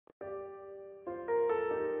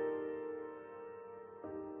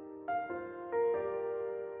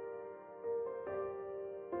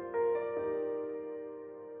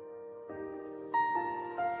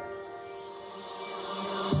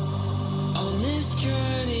this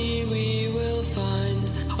journey we will find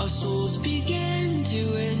our souls begin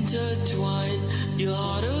to intertwine. Your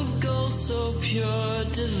heart of gold, so pure,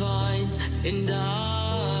 divine, and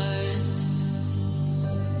I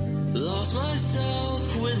lost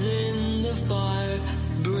myself within the fire,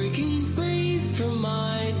 breaking free from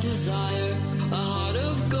my desire. A heart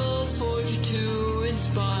of gold, forged to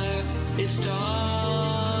inspire. It's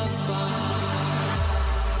starfire.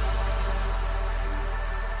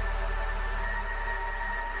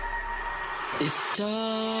 It's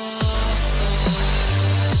starfire.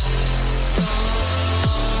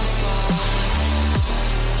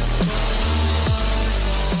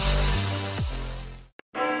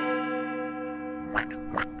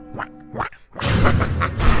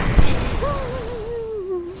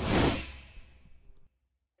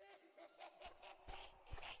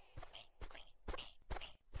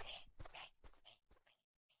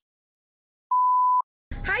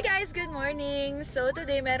 Hi guys! Good morning! So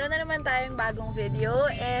today meron na naman tayong bagong video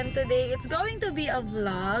and today it's going to be a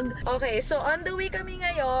vlog. Okay, so on the way kami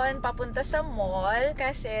ngayon papunta sa mall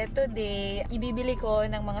kasi today ibibili ko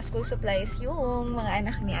ng mga school supplies yung mga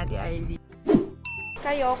anak ni Ate Ivy.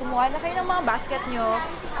 Kayo, kumuha na kayo ng mga basket nyo,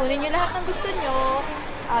 kunin nyo lahat ng gusto nyo,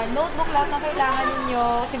 notebook, lahat ng kailangan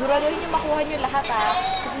ninyo, siguraduhin nyo makuha nyo lahat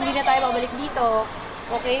kasi hindi na tayo babalik dito.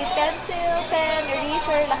 Okay, pencil, pen,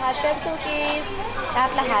 eraser, lahat, pencil case,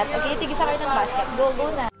 lahat. Okay, tigisa kayo ng basket. Go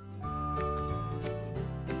na.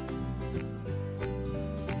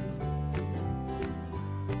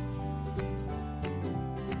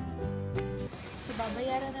 So,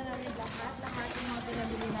 babayaran na namin lahat yung mga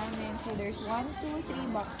pinabili namin. So, there's 1, 2,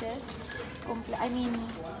 3 boxes.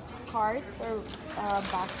 Carts or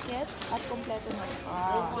baskets at kompleto na.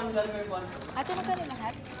 Ato magkano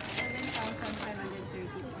lahat?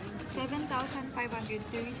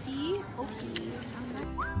 7,530. Okay.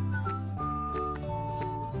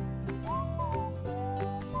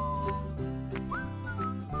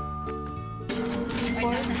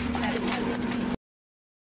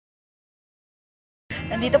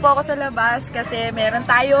 Nandito po ako sa labas kasi meron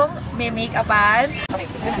tayong may make-upan.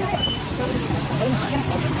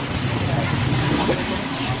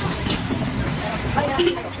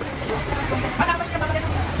 Okay.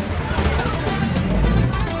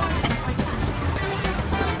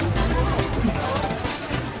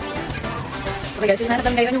 Okay guys, hinahanap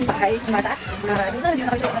namin ngayon yung bahay ng bata. Doon na rin yung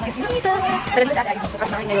nakasuot ng isinita. Tara na sa Ate Ivy. Sukat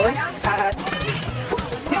namin ngayon.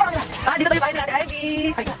 At dito tayo bahay ng Ate Ivy.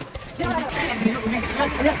 Ay, dito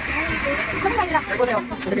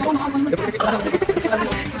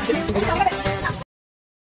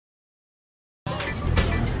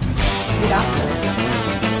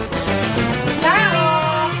tayo.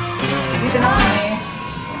 Dito na kami.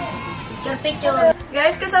 Picture.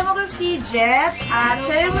 Guys, kasama ko si Jet at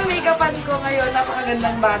siya yung make-upan ko ngayon.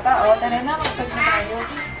 Napakagandang bata. O, tara na, magsag na tayo.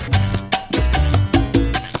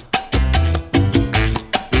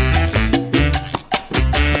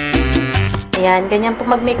 Ayan, ganyan po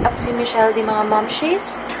mag-makeup si Michelle, di mga momshies.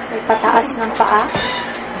 May pataas ng paa.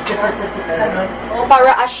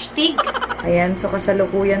 Para astig. Ayan, so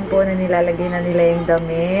kasalukuyan po na nilalagay na nila yung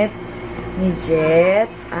damit ni Jet.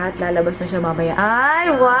 At lalabas na siya mamaya. Ay,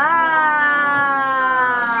 wow!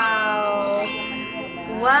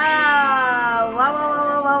 Wow! Wow, wow,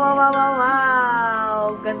 wow, wow, wow, wow, wow,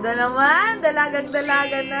 wow! Ganda naman!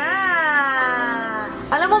 Dalagang-dalaga na!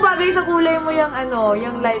 Alam mo, bagay sa kulay mo yung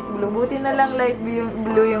yung light blue. Buti na lang light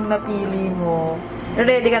blue yung napili mo.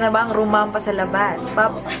 Ready ka na ba ang rumampa sa labas?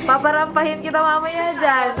 Paparampahin kita mamaya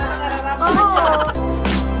dyan. Oo!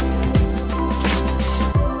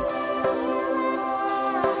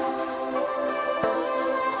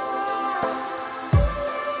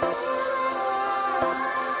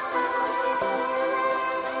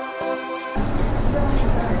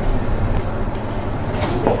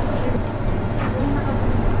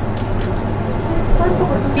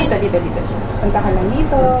 Dito. Punta ka lang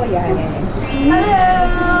dito. Yan.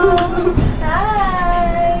 Hello!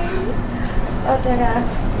 Hi! O, tara.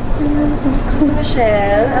 Ako si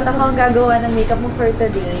Michelle at ako ang gagawa ng makeup mo for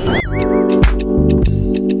today.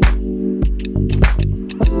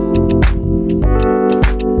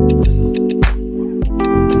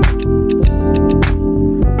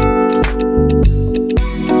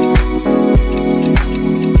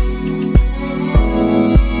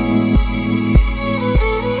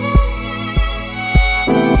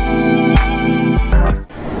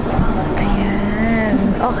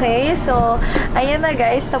 Okay, so, ayan na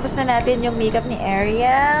guys. Tapos na natin yung makeup ni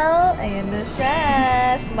Ariel. Ayan na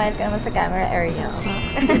siya. Smile ka naman sa camera, Ariel.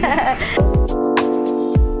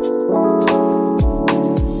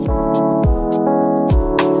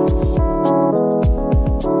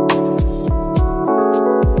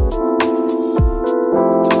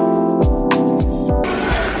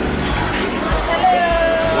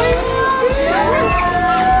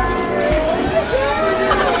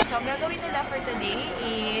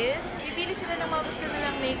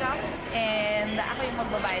 makeup and ako yung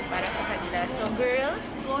magbabayad para sa kanila. So girls,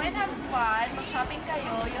 go and have fun. Mag-shopping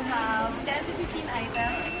kayo. You have 10 to 15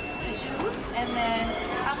 items to choose. And then,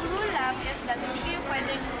 ang rule lang is that hindi kayo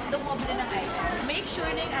pwedeng dumoble ng item. Make sure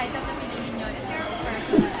na yung item na pinili nyo is your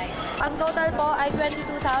personal item. Ang total po ay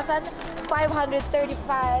 22,535.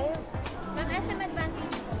 Yung SM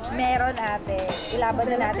Advantage po? Meron ate. Ilaban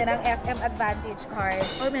na natin ang FM Advantage card.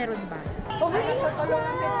 O meron ba? Umiyak!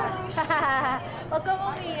 Huwag kang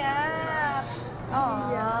umiyak.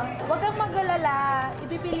 Huwag kang mag-alala.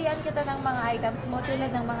 Ipipilian kita ng mga items mo tulad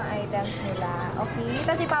ng mga items nila. Okay?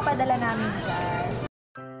 Tapos ipapadala namin dyan.